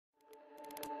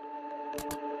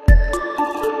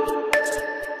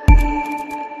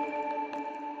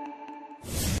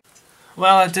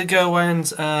Well, I did go away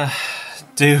and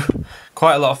do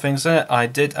quite a lot of things in it. I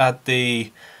did add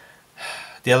the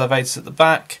elevators at the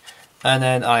back, and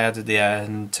then I added the air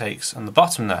intakes on the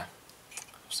bottom there.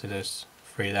 See, there's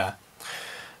 3 there.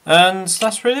 And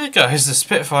that's really it, guys. The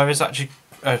Spitfire is actually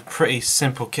a pretty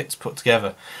simple kit to put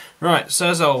together. Right, so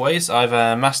as always, I've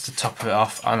masked the top of it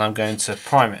off and I'm going to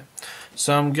prime it.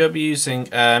 So I'm going to be using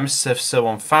Mr. Sil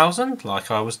 1000, like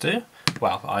I always do.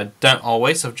 Well, I don't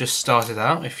always, I've just started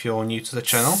out if you're new to the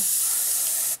channel.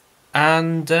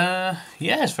 And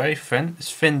yeah, it's very thin.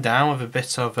 It's thinned down with a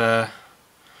bit of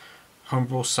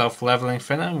Humbrol self-leveling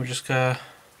thinner. We're just going to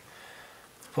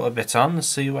put a bit on and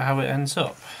see how it ends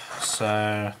up.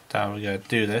 So down we go,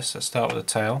 do this. Let's start with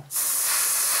the tail.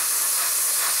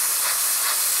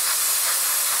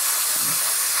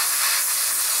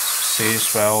 See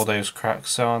just where all those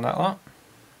cracks are on that lot.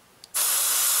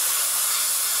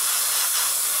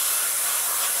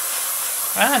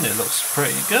 And it looks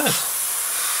pretty good.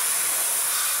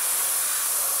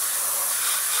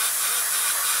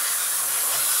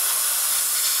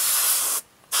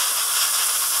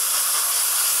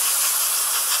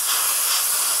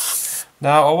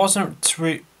 Now I wasn't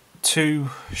too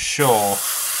sure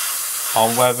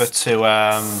on whether to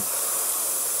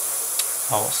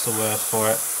what's the word for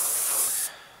it?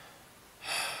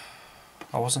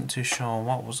 I wasn't too sure on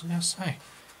what was I going to say.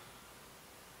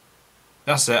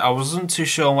 That's it. I wasn't too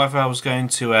sure on whether I was going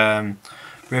to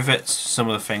rivet some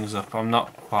of the things up. I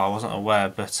wasn't aware,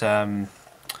 but I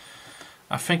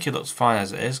think it looks fine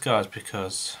as it is, guys,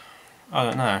 because I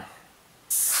don't know.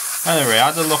 Anyway,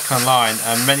 I had a look online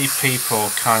and many people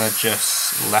kind of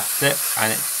just left it,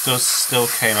 and it does still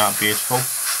came out beautiful.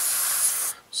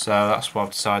 So that's what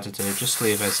I've decided to do, just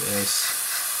leave it as it is.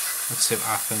 Let's see what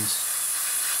happens.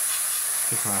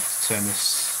 I think I have to turn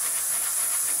this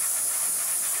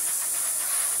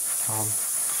on.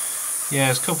 Yeah,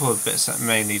 there's a couple of bits that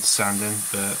may need sanding,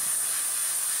 but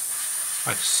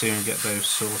I can soon get those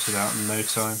sorted out in no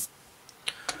time.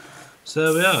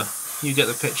 So there we are. You get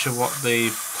the picture of what the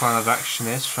plan of action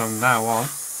is from now on.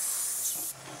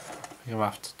 I'm going to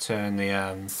have to turn the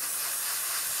I'm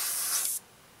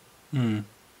going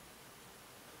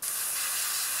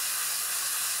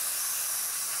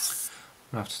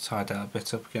to have to tie that a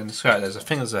bit up again. So I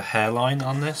think there's a hairline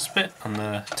on this bit, on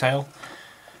the tail.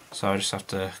 So I just have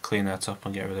to clean that up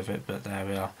and get rid of it, but there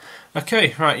we are.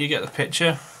 Okay, right, you get the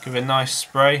picture. Give it a nice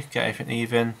spray, get everything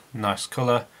even, nice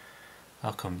colour.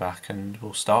 I'll come back and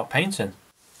we'll start painting.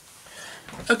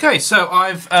 Okay, so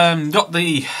I've got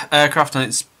the aircraft on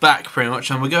its back pretty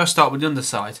much, and we're going to start with the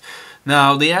underside.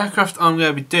 Now, the aircraft I'm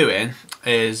going to be doing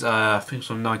is, I think it's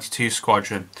from 92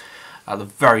 Squadron. At the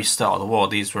very start of the war,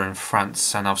 these were in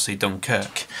France and obviously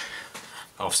Dunkirk.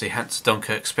 Obviously, hence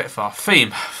Dunkirk Spitfire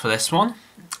theme for this one.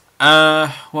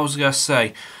 What was I going to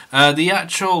say? The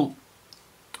actual,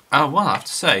 well, I have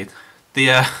to say,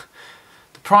 the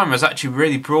primer has actually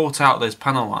really brought out those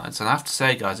panel lines, and I have to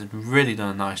say, guys, it's really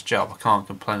done a nice job. I can't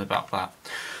complain about that.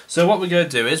 So what we're going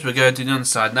to do is we're going to do the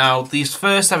underside. Now, these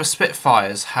first ever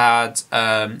Spitfires had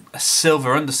a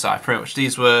silver underside, pretty much.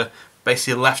 These were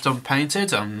basically left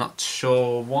unpainted. I'm not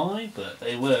sure why, but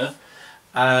they were.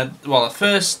 Well, at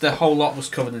first the whole lot was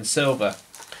covered in silver,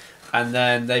 and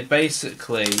then they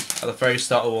basically, at the very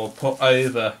start of the war, put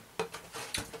over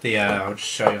the, I'll just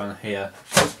show you on here,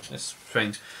 this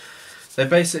thing. They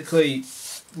basically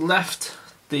left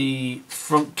the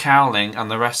front cowling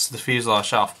and the rest of the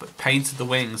fuselage off, but painted the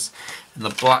wings in the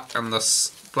black and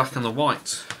the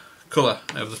white colour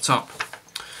over the top.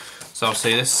 So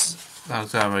obviously this, I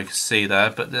don't know if you can see there,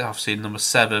 but obviously number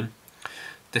 7,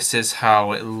 this is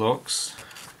how it looks.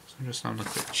 So I'm just having a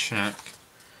quick check.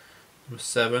 Number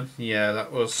 7, yeah,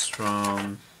 that was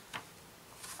from,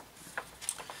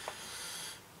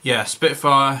 yeah,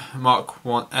 Spitfire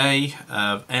Mk.1A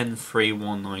of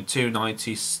N3192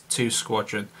 92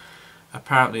 Squadron.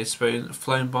 Apparently it's been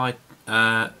flown by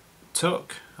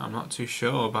Tuck. I'm not too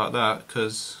sure about that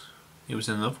because he was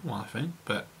in another one, I think.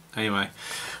 But anyway,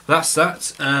 that's that.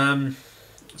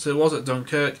 So it was at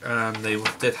Dunkirk, and they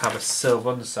did have a silver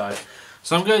underside.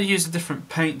 So I'm going to use a different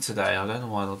paint today. I don't know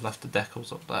why they've left the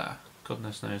decals up there.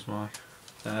 Goodness knows why.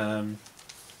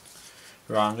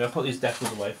 Right, I'm going to put these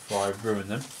decals away before I ruin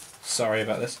them. Sorry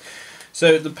about this.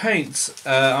 So the paint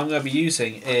I'm going to be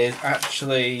using is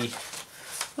actually,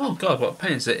 oh god, what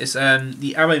paint is it? It's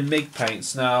the Arrow MiG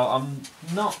paints. Now, I'm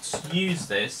not used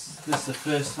this. This is the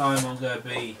first time I'm going to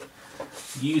be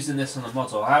using this on the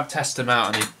model. I have tested them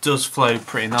out and it does flow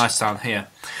pretty nice down here.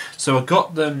 So I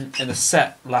got them in a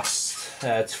set last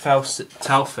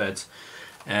Telford.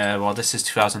 Well, this is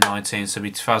 2019, so it'll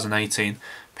be 2018.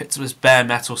 picked up this bare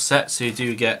metal set, so you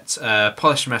do get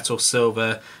polished metal,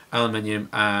 silver, aluminium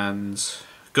and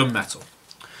gunmetal.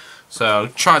 So I'll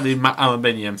try the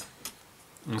aluminium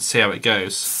and see how it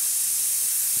goes.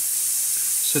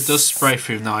 So it does spray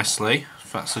through nicely,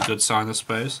 if that's a good sign I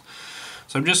suppose.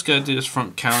 So I'm just going to do this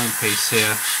front cowling piece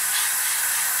here,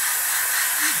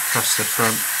 across the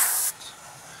front.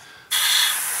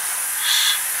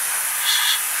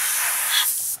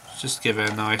 Just give it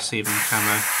a nice even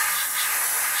camo.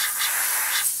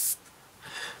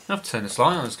 I have to turn this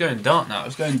light on, it's going dark now,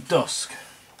 it's going dusk.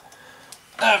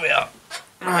 There we are.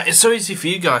 Right, it's so easy for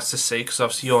you guys to see because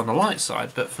obviously you're on the light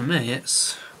side, but for me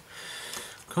it's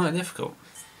quite difficult.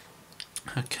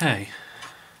 Okay.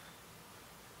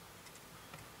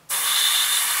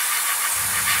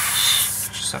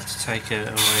 Just have to take it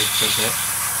away for a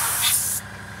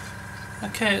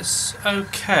bit. Okay, it's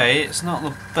okay. It's not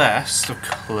the best of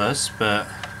colours, but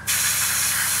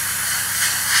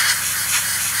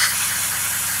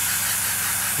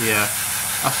yeah.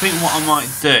 I think what I might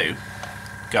do,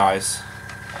 guys,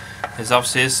 is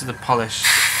obviously this is the polished.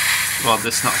 Well,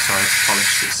 this not sorry, it's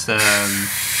polished. It's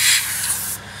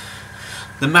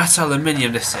the matte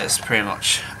aluminium. This is pretty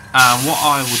much. And what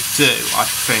I would do, I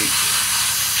think,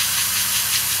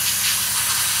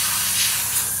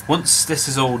 once this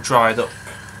is all dried up,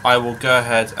 I will go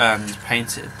ahead and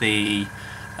paint it the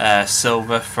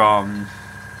silver from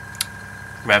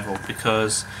Revel,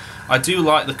 because I do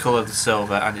like the colour of the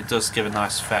silver and it does give a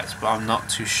nice effect, but I'm not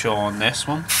too sure on this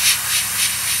one.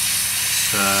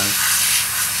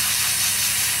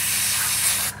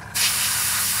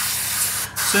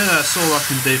 So that's all I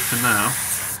can do for now.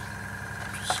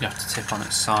 Just have to tip on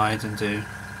its side and do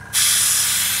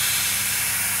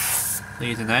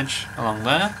leading edge along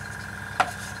there.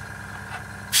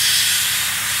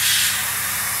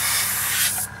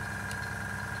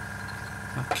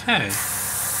 Okay.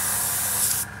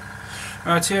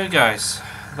 Right here guys,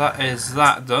 that is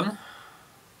that done.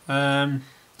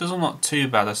 Doesn't look too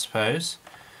bad I suppose.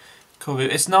 Cool.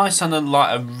 It's nice on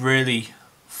a really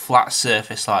flat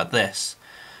surface like this,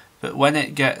 but when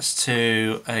it gets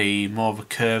to a more of a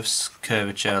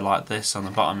curvature like this on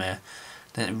the bottom here,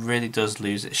 then it really does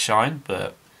lose its shine.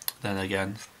 But then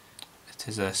again, it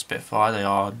is a Spitfire, they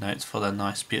are noted for their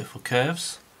nice beautiful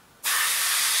curves.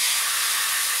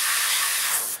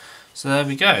 So there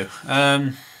we go.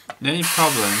 The only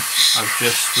problem I've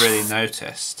just really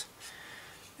noticed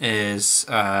is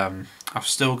I've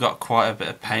still got quite a bit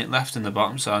of paint left in the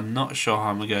bottom, so I'm not sure how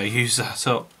I'm going to use that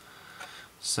up.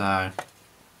 So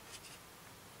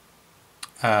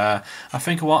I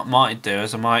think what I might do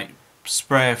is I might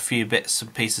spray a few bits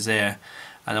and pieces here,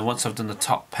 and then once I've done the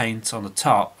top paint on the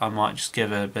top, I might just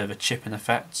give it a bit of a chipping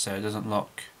effect so it doesn't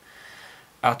look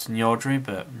out in the ordinary,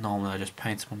 but normally I just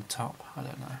paint them on the top. I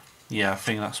don't know. Yeah, I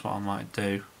think that's what I might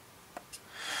do.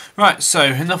 Right, so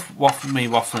enough me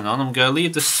waffling on. I'm going to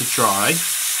leave this to dry,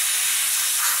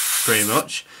 pretty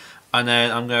much, and then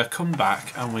I'm going to come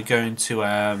back and we're going to,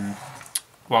 well,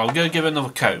 I'm going to give it another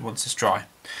coat once it's dry,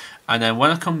 and then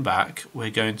when I come back, we're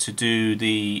going to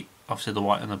do obviously the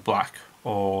white and the black,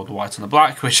 or the white and the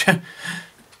black, which you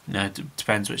know,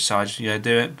 depends which side you're going to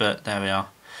do it, but there we are.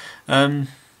 Yeah,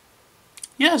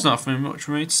 there's nothing much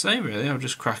for me to say really. I'll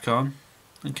just crack on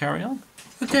and carry on.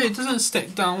 Okay, it doesn't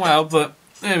stick down well, but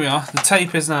there we are. The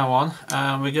tape is now on,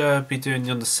 and we're going to be doing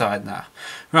the underside now.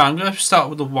 Right, I'm going to start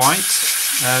with the white.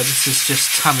 This is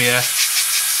just Tamiya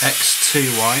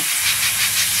X2 white.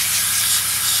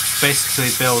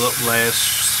 Basically build up layers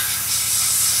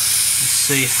and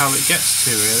see how it gets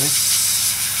to really.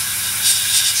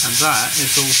 And that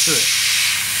is all to it.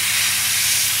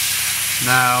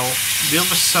 Now, the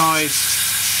other side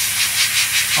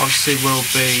obviously will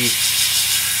be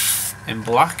in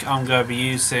black. I'm going to be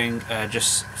using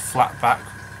just flat back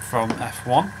from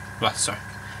F1, well sorry,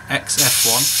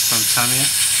 XF1 from Tamiya,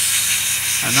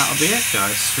 and that'll be it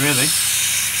guys, really.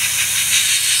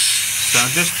 So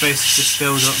I'm just basically just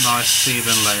build up nice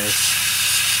even layers.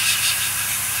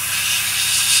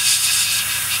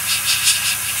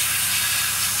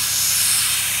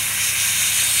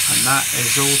 And that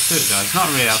is all to it guys, not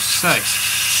really else to say.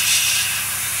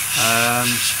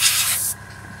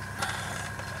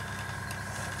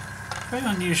 Very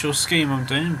unusual scheme I'm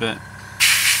doing, but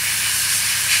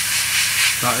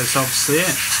that is obviously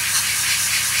it.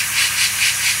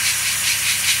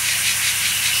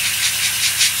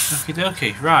 Okie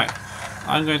dokie, right,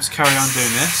 I'm going to carry on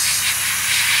doing this.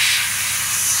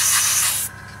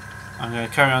 I'm going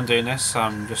to carry on doing this, so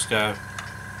I'm just going to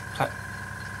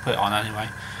put it on anyway,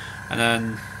 and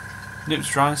then loop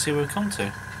dry and see where we come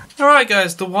to. Alright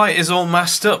guys, the white is all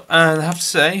masked up, and I have to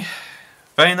say,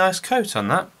 very nice coat on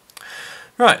that.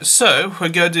 Right, so we're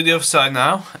going to do the other side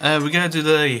now. We're going to do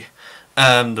the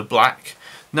black.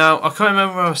 Now, I can't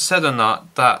remember what I said or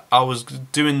not that I was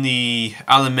doing the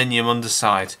aluminium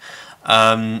underside.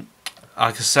 Like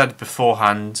I said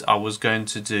beforehand, I was going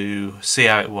to see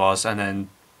how it was and then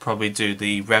probably do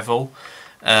the Revel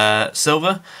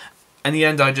silver. In the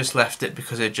end, I just left it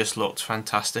because it just looked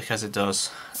fantastic as it does,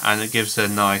 and it gives a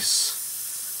nice,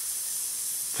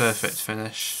 perfect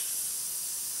finish.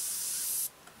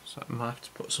 So I might have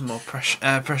to put some more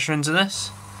air pressure into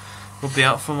this. Would be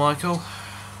helpful, Michael.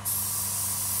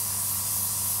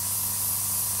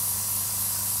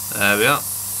 There we are.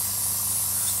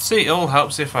 See, it all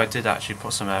helps if I did actually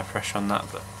put some air pressure on that,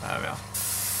 but there we are.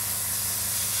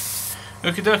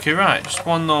 Okie dokie, right, just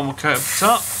one normal coat at the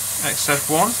top,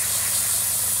 XF1.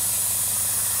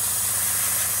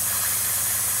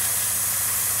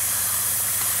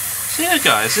 So yeah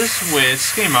guys, this is a weird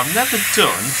scheme. I've never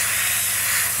done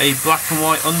a black and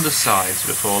white underside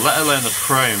before, let alone a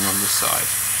chrome underside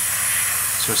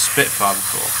to a Spitfire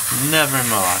before. Never in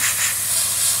my life.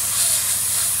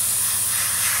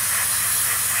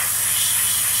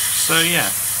 So yeah,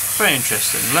 very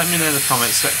interesting. Let me know in the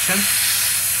comments section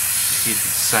if you did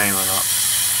the same or not.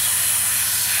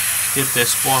 Give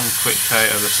this one quick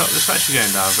coat over the top. This is actually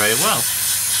going down very well.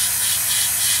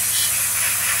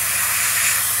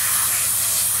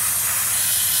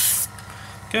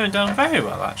 Going down very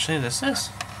well actually, this is.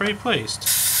 Pretty pleased.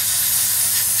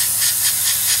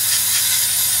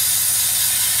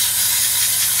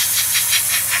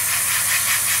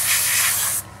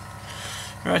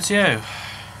 Rightio.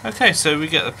 Okay, so we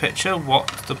get the picture, what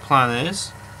the plan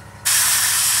is.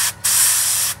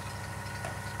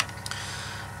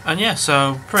 And yeah,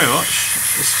 so pretty much,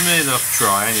 it's near enough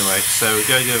dry anyway, so we're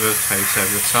going to give it a coat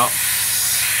over the top.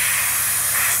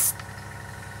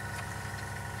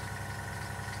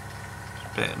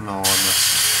 A bit more on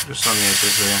this, just on the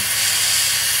edges here.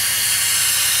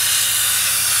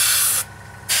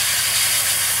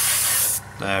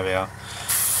 There we are.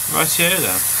 Right here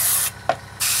then.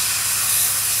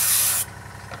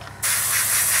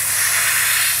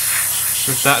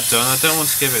 With that done, I don't want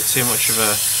to give it too much of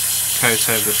a coat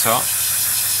over the top.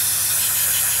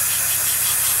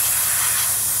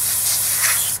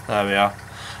 There we are.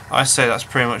 I say that's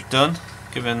pretty much done.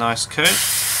 Give it a nice coat.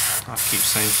 I'll keep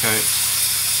saying coat.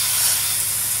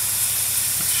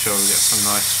 Make sure we get some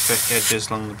nice thick edges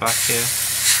along the back here.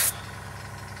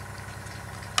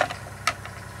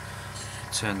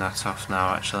 Turn that off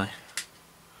now actually.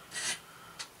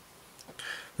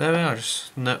 There we are,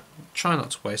 just try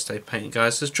not to waste a paint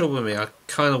guys. There's trouble with me, I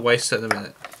kind of waste it at the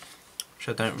minute, which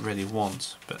I don't really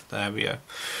want, but there we go.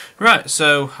 Right,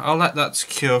 so I'll let that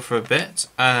cure for a bit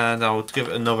and I'll give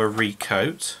it another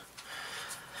recoat.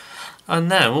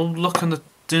 And then we'll look on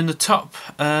doing the top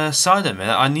side in a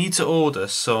minute. I need to order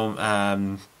some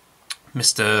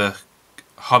Mr.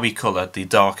 Hobby Colour, the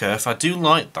Dark Earth. I do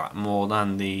like that more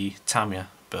than the Tamiya,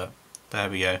 but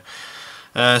there we go.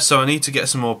 So I need to get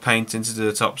some more painting to do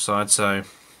the top side, so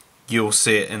you'll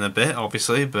see it in a bit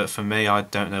obviously, but for me I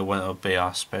don't know when it'll be.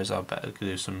 I suppose I'll better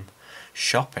do some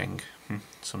shopping,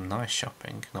 some nice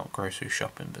shopping, not grocery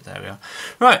shopping, but there we are.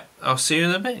 Right, I'll see you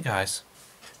in a bit guys.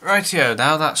 Rightio,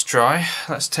 now that's dry,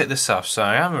 let's take this off. So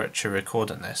I am actually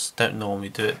recording this, don't normally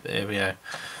do it, but here we go.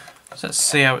 So let's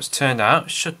see how it's turned out.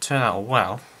 It should turn out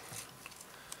well.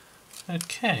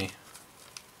 Okay.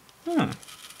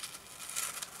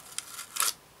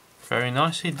 Very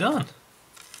nicely done.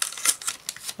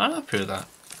 I'm happy with that.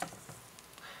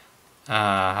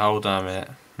 Hold on a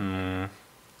minute.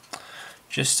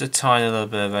 Just a tiny little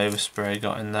bit of overspray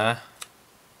got in there.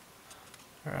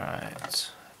 Right.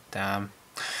 Damn.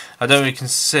 I don't really can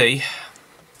see.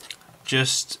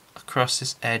 Just across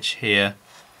this edge here.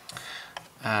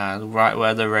 And right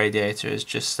where the radiator is,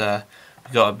 just there.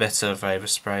 We got a bit of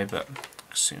overspray, but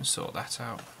I'll soon sort that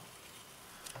out.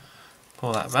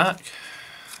 Pull that back.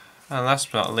 And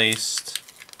last but not least,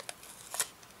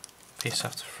 piece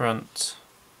off the front.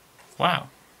 Wow,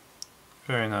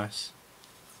 very nice.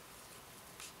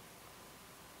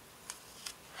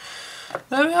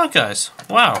 There we are guys,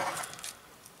 wow.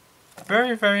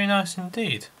 Very, very nice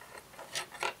indeed.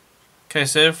 Okay,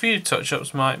 so a few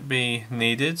touch-ups might be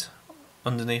needed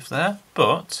underneath there,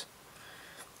 but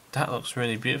that looks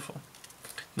really beautiful.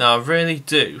 Now I really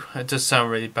do, it does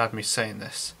sound really bad me saying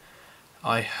this,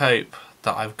 I hope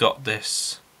that I've got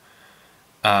this,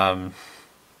 well,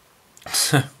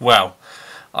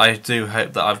 I do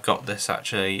hope that I've got this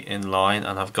actually in line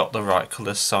and I've got the right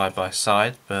colours side by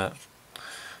side, but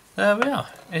there we are.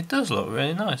 It does look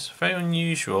really nice, very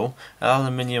unusual.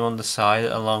 Aluminium on the side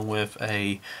along with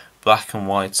a black and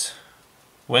white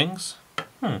wings.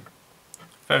 Very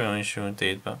unusual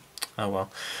indeed, but oh well.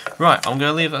 Right, I'm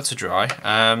going to leave that to dry.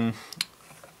 I'm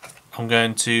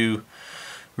going to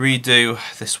redo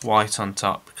this white on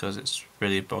top because it's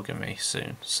really bugging me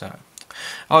soon. So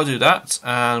I'll do that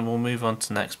and we'll move on to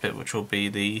the next bit, which will be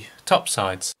the top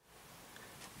sides.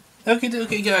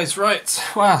 Okay guys, right,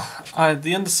 well,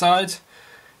 the underside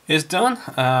is done.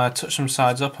 I touched some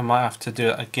sides up. I might have to do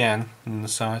it again on the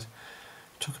side.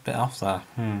 Took a bit off there.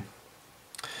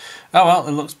 Oh well,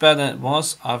 it looks better than it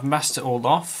was. I've masked it all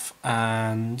off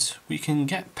and we can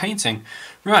get painting.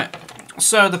 Right,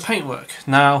 so the paintwork.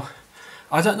 Now,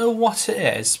 I don't know what it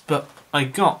is, but I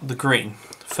got the green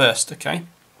first, okay?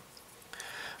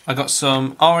 I got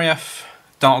some RAF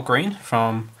dark green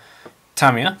from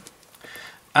Tamiya,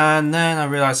 and then I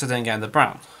realised I didn't get the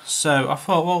brown. So I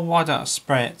thought, well, why don't I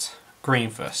spray it green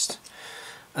first?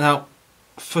 Now,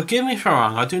 forgive me if I'm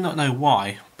wrong, I do not know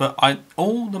why, but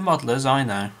all the modelers I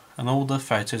know, and all the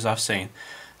photos I've seen,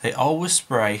 they always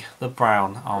spray the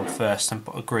brown on first and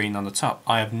put a green on the top.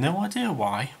 I have no idea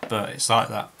why, but it's like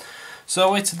that. So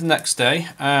I waited the next day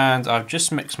and I've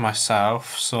just mixed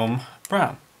myself some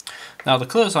brown. Now the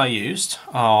colours I used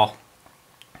are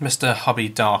Mr. Hobby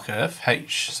Dark Earth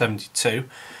H72,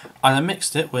 and I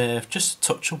mixed it with just a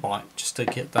touch of white just to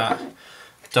get that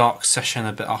dark session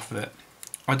a bit off of it.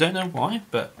 I don't know why,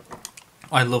 but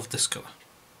I love this colour.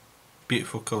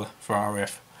 Beautiful colour for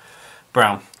RAF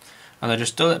brown. And I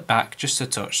just dull it back just a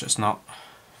touch so it's not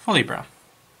fully brown.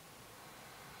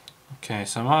 Okay,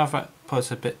 so I might have put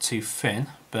it a bit too thin,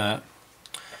 but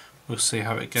we'll see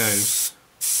how it goes.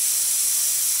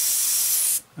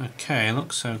 Okay,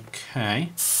 looks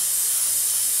okay.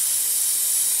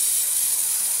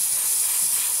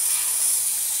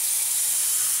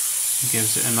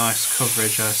 Gives it a nice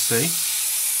coverage, I see.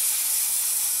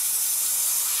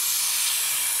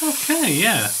 Okay,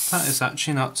 yeah, that is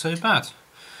actually not too bad.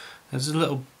 There's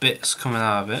little bits coming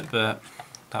out of it, but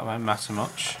that won't matter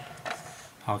much.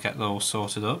 I'll get those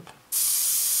sorted up.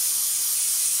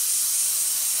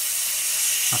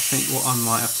 I think what I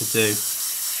might have to do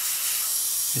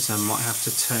is I might have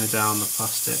to tone down the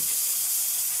plastic.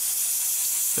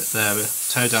 But there, we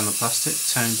tone down the plastic,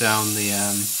 tone down the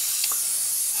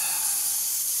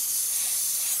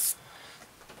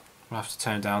I'll have to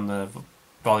tone down the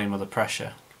volume of the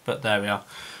pressure. But there we are.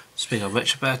 Speaking of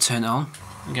which, I better turn it on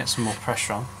and get some more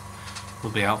pressure on. Will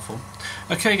be helpful.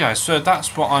 Okay guys, so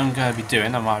that's what I'm going to be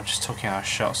doing. I might have just took out a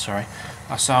shot, sorry.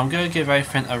 So I'm going to give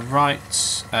everything a right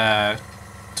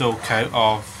dual coat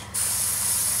of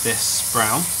this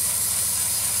brown,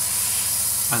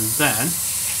 and then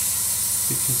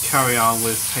we can carry on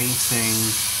with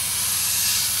painting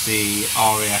the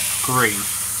RAF green,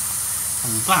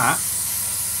 and that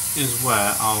is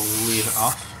where I'll leave it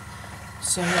off.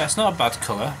 So yeah, it's not a bad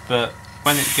colour, but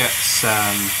when it gets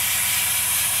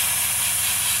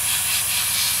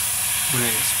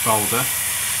bolder,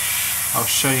 I'll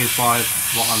show you by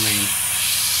what I mean.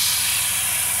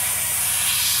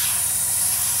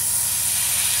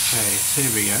 Okay,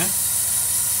 here we go.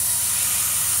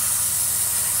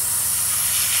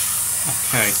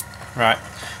 Okay, right.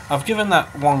 I've given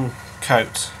that one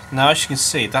coat. Now as you can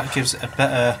see, that gives it a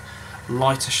better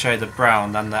lighter shade of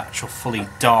brown than the actual fully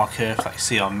dark earth that you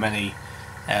see on many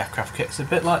aircraft kits. A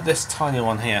bit like this tiny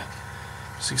one here.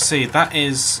 So you can see that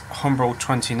is Humbrol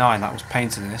 29 that was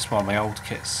painted in this, one of my old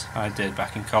kits I did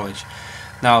back in college.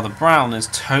 Now the brown is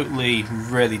totally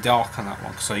really dark on that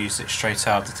one because I used it straight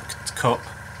out of the cup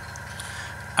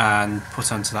and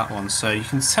put onto that one, so you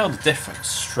can tell the difference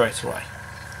straight away.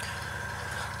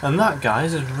 And that,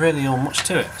 guys, is really all much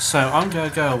to it. So I'm going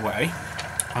to go away,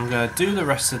 I'm going to do the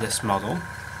rest of this model,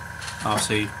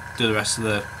 obviously do the rest of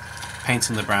the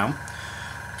painting the brown.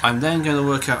 I'm then going to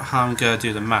work out how I'm going to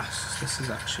do the masks. This is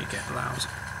actually getting loud.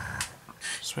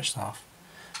 Switch that off.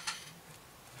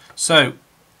 So,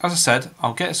 as I said,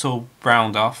 I'll get this all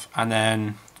browned off, and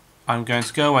then I'm going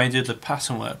to go away and do the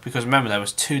pattern work, because remember there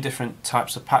was two different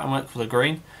types of pattern work for the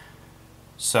green.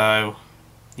 So,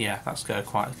 yeah, that's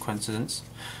quite a coincidence.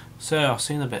 So, I'll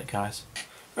see you in a bit, guys.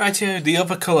 Right here, the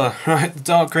other colour, right, the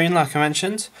dark green like I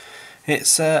mentioned.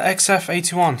 It's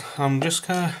XF81. I'm just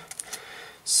going to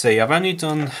see, I've only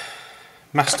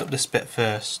masked up this bit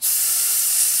first.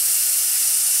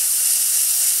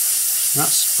 That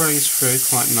sprays through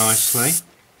quite nicely.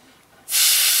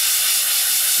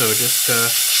 So we'll just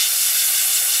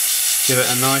give it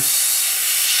a nice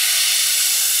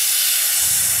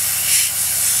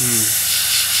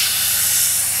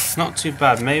not too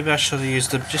bad. Maybe I should have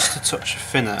used just a touch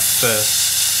thinner first.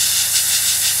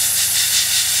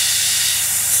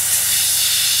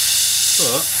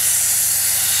 But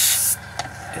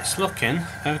it's looking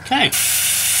okay.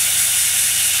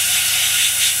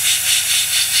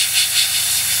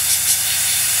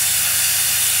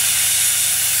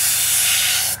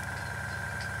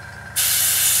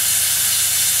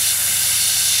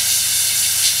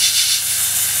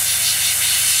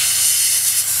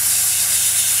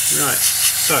 Right,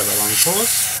 sorry about long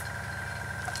pause.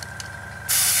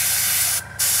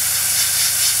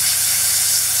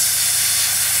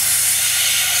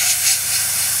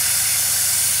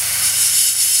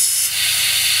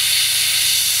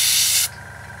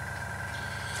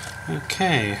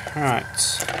 Okay, right.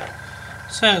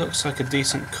 So it looks like a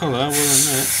decent colour, we'll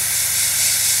admit.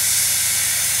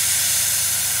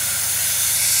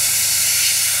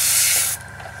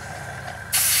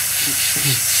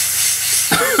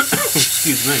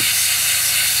 Excuse me.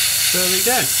 There we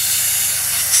go.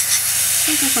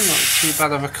 It doesn't look too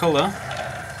bad of a colour.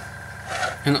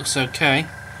 It looks okay.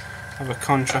 Have a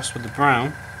contrast with the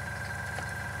brown.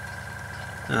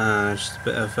 Just a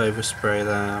bit of overspray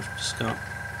there I've just got.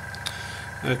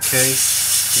 Okay,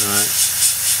 right.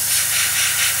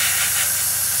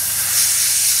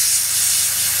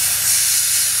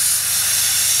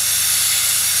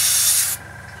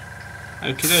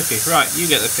 Okie dokie, right, you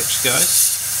get the picture, guys.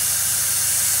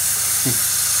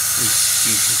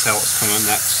 You can tell what's coming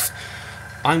next.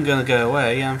 I'm going to go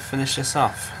away and finish this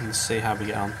off and see how we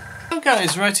get on. So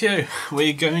guys, rightio,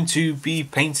 we're going to be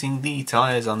painting the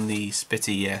tyres on the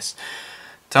Spitty, yes.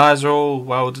 Tyres are all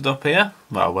welded up here.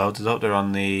 Well, welded up, they're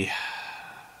on the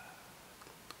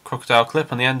crocodile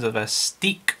clip on the end of a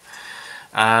stick.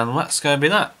 And that's going to be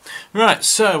that. Right,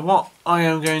 so what I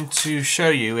am going to show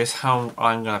you is how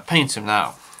I'm going to paint them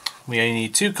now. We only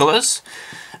need two colours.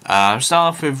 Start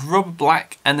off with rubber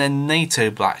black and then NATO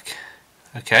black.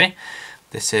 Okay,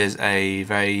 this is a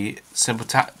very simple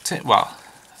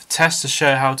test to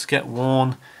show how to get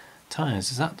worn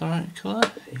tyres. Is that the right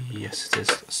colour? Yes, it is.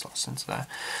 It slots into there.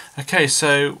 Okay,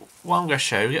 so what I'm going to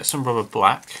show you, we get some rubber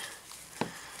black.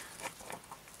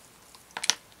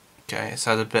 Okay, it's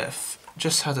had a bit of,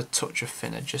 just had a touch of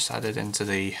thinner, just added into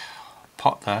the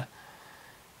pot there.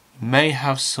 May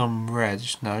have some red.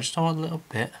 No, just a little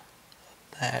bit.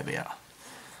 There we are.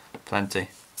 Plenty.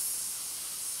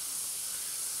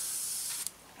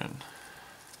 And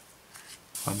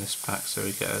on this pack so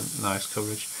we get a nice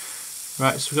coverage.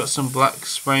 Right, so we've got some black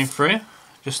spraying through,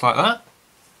 just like that.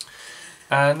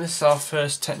 And this is our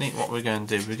first technique. What we're going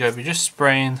to do, we're going to be just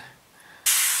spraying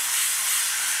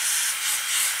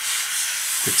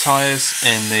the tyres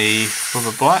in the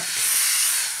rubber black.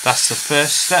 That's the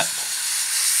first step.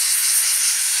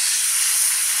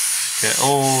 Get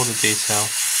all the detail.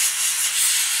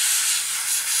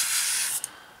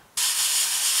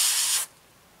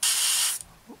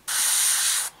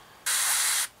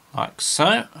 Like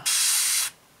so.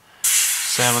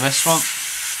 Same on this one.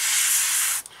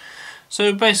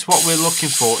 So basically what we're looking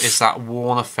for is that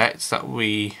worn effect that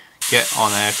we get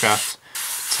on aircraft.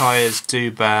 Tyres do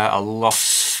bear a lot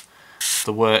of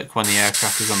the work when the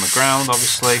aircraft is on the ground,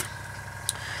 obviously.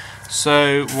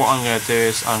 So what I'm going to do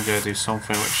is I'm going to do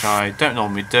something which I don't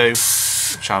normally do,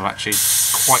 which I'm actually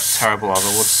quite terrible at.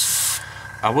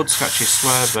 I would actually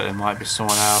swear, but it might be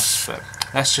someone else. But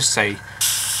let's just say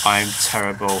I'm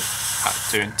terrible at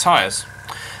doing tyres.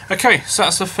 Okay, so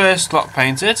that's the first lot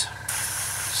painted.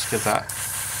 Just give that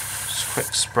just a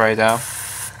quick spray down.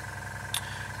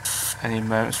 Any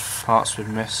parts we've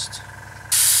missed.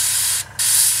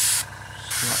 Just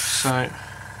like so.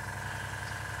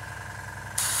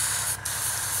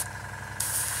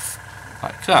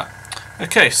 Like that.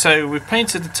 Okay, so we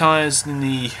painted the tyres in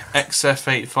the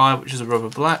XF85, which is a rubber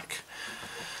black,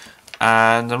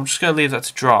 and I'm just going to leave that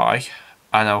to dry,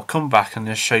 and I'll come back and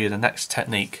just show you the next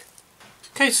technique.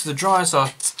 Okay, so the tyres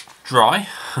are dry.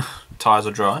 Tyres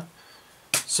are dry.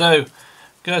 So I'm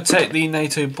going to take the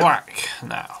NATO black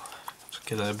now. Just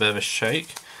give it a bit of a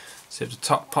shake. See if the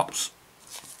top pops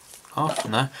off.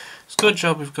 No, it's a good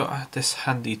job we've got this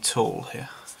handy tool here.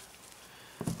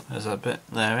 There's a bit,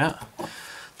 there we are.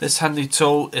 This handy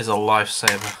tool is a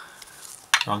lifesaver.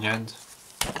 Wrong end.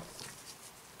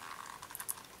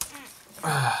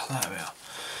 There we are.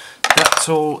 That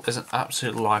tool is an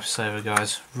absolute lifesaver,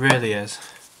 guys. Really is.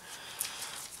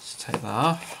 Let's take that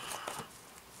off.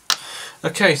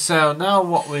 Okay, so now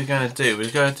what we're going to do, we're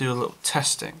going to do a little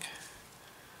testing.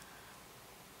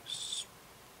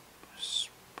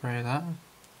 Spray that.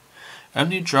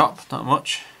 Only a drop, not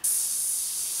much.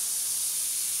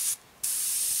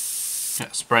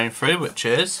 Spraying through, which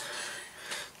is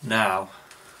now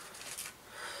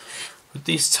with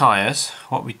these tyres,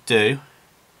 what we do,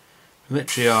 we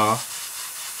literally are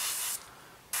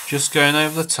just going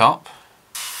over the top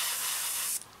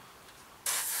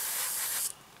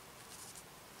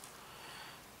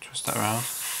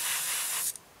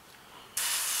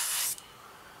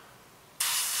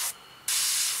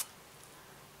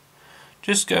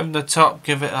Just go over the top,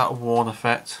 give it that worn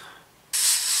effect.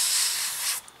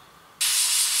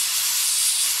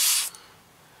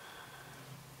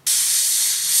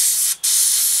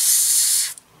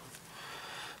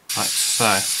 Like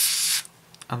so.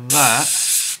 And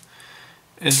that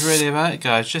is really about it,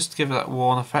 guys. Just to give it that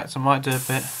worn effect, I might do a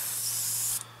bit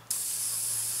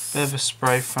of a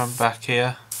spray from back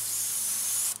here.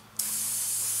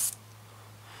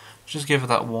 Just give it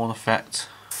that worn effect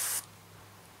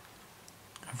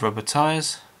of rubber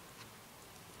tyres.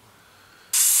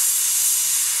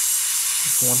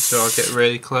 If I want to, I'll get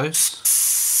really close.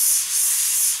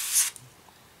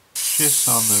 Just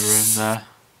on the rim there.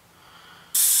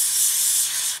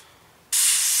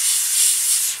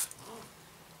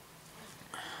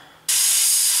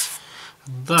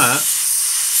 And that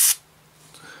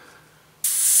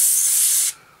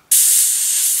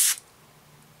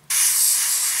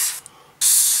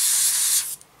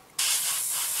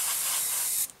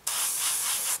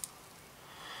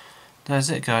there's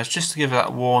it, guys, just to give it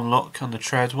that worn look on the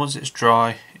tread. Once it's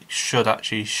dry it should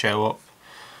actually show up,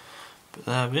 but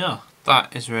there we are,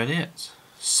 that is really it.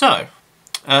 So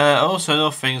also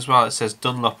another thing as well, it says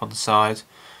Dunlop on the side,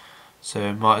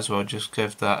 so might as well just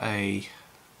give that a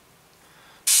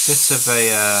bit of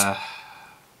a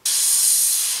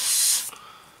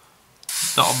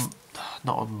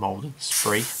not a moulding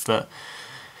spree, but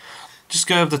just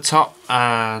go over the top,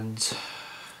 and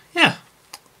yeah,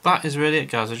 that is really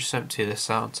it, guys. I'll just empty this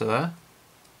out into there.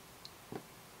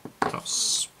 Not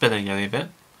spilling any of it.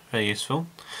 Very useful.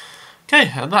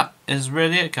 Okay, and that is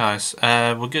really it, guys.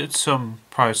 We'll get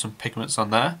probably some pigments on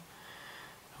there.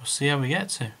 We'll see how we get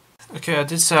to. Okay, I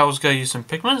did say I was going to use some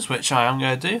pigments, which I am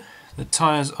going to do. The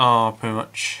tyres are pretty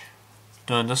much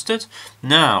done and dusted.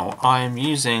 Now I'm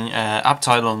using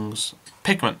Abteilung's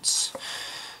pigments.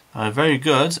 Very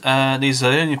good. These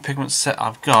are the only pigment set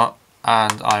I've got,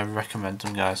 and I recommend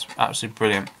them, guys. Absolutely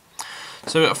brilliant.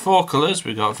 So we've got 4 colours.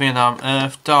 We've got Vietnam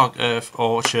Earth, Dark Earth,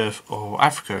 Orch Earth, or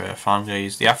Africa Earth. I'm going to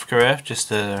use the Africa Earth just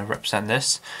to represent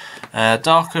this.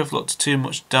 Dark Earth looked too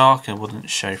much dark and wouldn't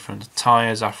show from the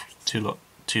tyres. Africa looked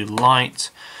too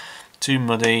light, too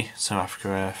muddy, so Africa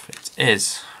Earth it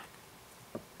is.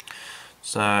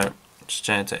 So just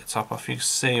going to take the top off. You can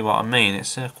see what I mean.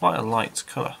 It's quite a light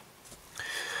colour.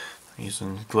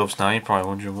 Using gloves now, you're probably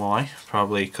wondering why.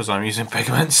 Probably because I'm using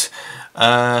pigments.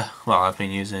 Well, I've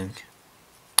been using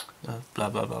blah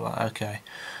blah blah blah. Okay.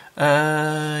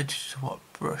 Just what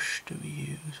brush do we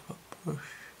use? What brush?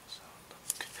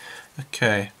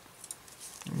 Okay.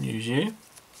 Use you.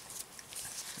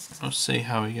 Let's see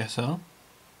how we get on.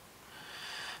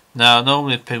 Now,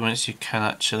 normally with pigments you can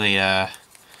actually add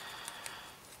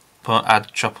a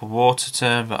drop of water to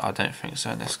them, but I don't think so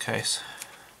in this case.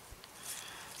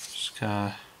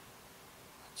 Add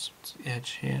some to the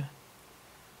edge here,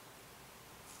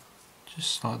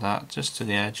 just like that, just to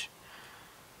the edge.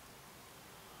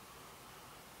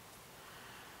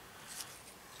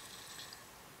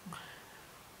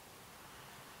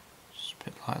 Just a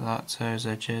bit like that to those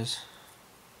edges.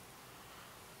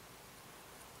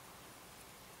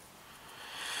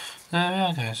 There we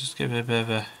are, guys. Just give it a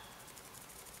bit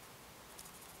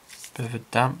of a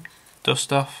damp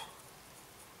dust off.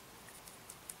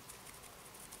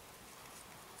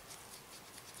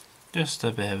 Just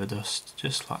a bit of a dust,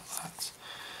 just like that.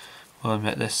 We'll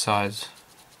admit this side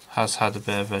has had a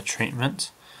bit of a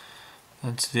treatment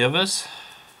than to the others.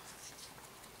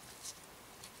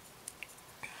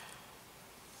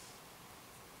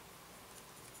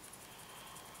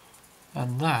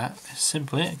 And that is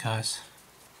simply it, guys.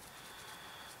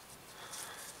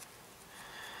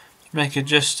 Make it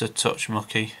just a touch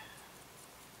mucky.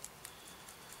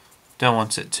 Don't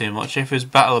want it too much. If it was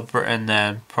Battle of Britain,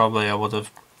 then probably I would have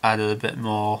added a bit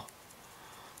more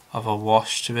of a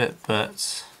wash to it,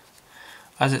 but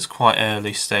as it's quite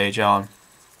early stage on, I'm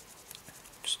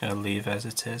just going to leave as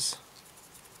it is.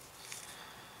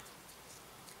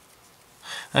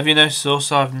 Have you noticed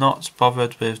also I've not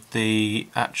bothered with the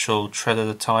actual tread of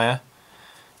the tyre,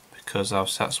 because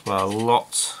that's where a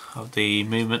lot of the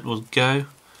movement will go,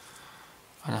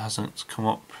 and it hasn't come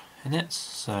up in it,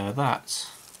 so that's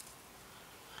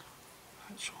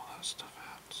all that stuff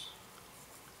out.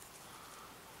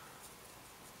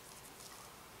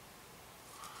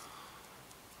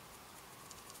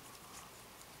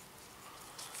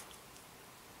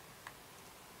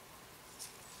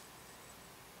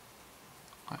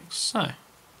 Like so.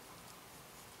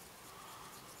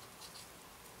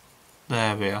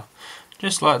 There we are.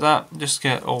 Just like that, just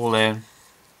get all in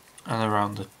and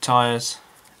around the tyres.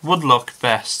 Would look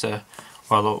best,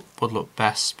 would look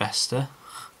bester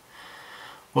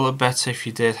will look better if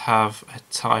you did have a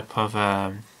type of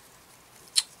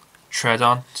tread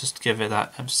on, just to give it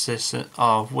that emphasis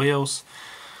of wheels.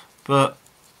 But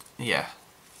yeah,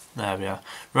 there we are.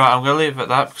 Right, I'm going to leave it at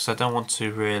that because I don't want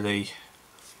to really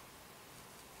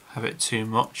have it too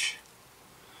much.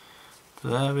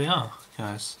 But there we are,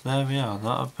 guys. There we are.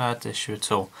 Not a bad issue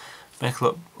at all. Make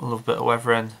a little bit of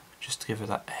weathering just to give it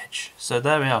that edge. So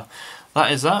there we are.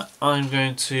 That is that. I'm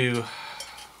going to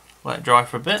let it dry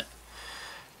for a bit.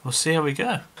 We'll see how we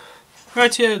go.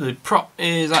 Right here, the prop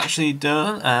is actually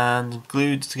done and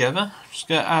glued together. Just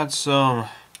going to add some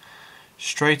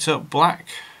straight up black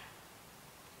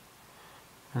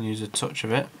and use a touch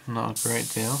of it, not a great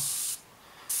deal.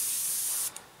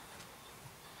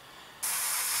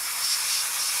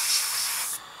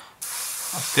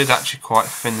 I did actually quite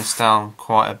thin this down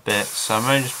quite a bit, so I'm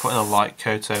only just putting a light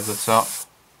coat over the top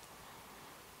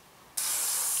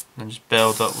and just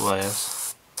build up layers.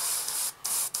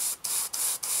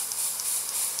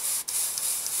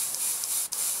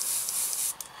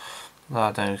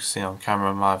 I don't see on camera,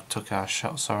 I might have took our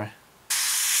shot, sorry.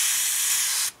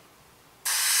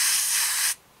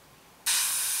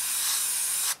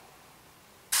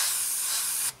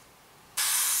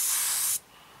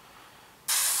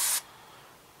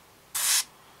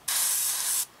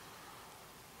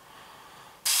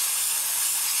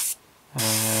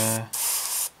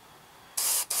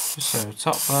 Just over the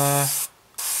top there,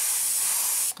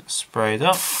 get sprayed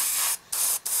up.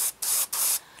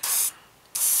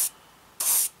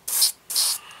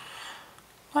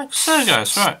 Like so,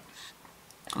 guys. Right,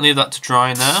 leave that to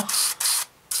dry now.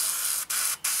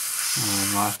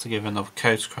 I might have to give another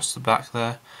coat across the back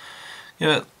there.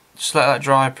 Just let that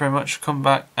dry pretty much. Come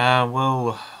back and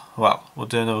we'll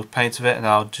do another paint of it, and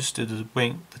I'll just do the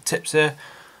tips here,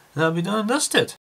 and that'll be done and dusted.